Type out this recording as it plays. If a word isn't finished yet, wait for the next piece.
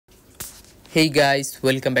Hey guys,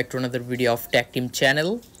 welcome back to another video of Tactim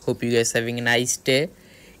channel. Hope you guys having a nice day.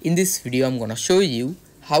 In this video I'm gonna show you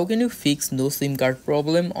how can you fix no SIM card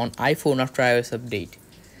problem on iPhone after iOS update.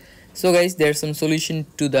 So guys, there's some solution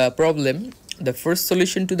to the problem. The first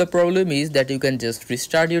solution to the problem is that you can just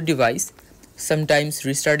restart your device. Sometimes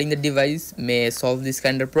restarting the device may solve this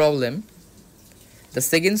kind of problem. The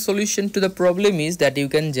second solution to the problem is that you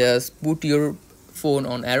can just put your phone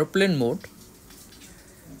on airplane mode.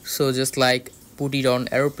 So just like put it on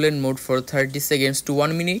airplane mode for 30 seconds to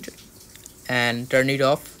 1 minute and turn it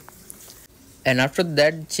off, and after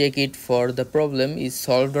that check it for the problem is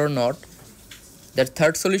solved or not. The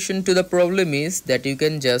third solution to the problem is that you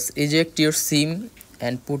can just eject your SIM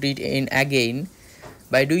and put it in again.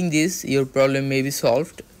 By doing this your problem may be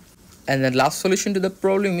solved. And the last solution to the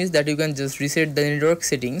problem is that you can just reset the network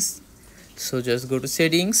settings. So just go to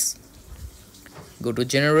settings, go to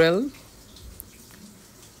general,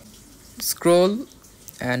 scroll,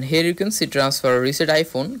 and here you can see transfer or reset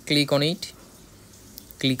iPhone. Click on it,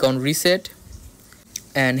 click on reset,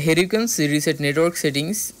 and here you can see reset network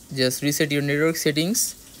settings. Just reset your network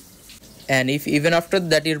settings, and if even after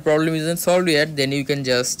that your problem isn't solved yet, then you can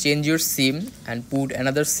just change your SIM and put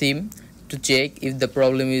another SIM to check if the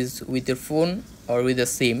problem is with your phone or with the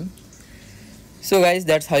SIM. So guys,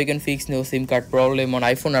 that's how you can fix no SIM card problem on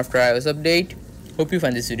iPhone after iOS update. Hope you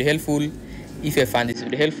find this video helpful. If you find this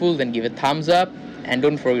video helpful, then give a thumbs up and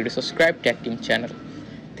don't forget to subscribe to Tactim channel.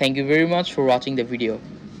 Thank you very much for watching the video.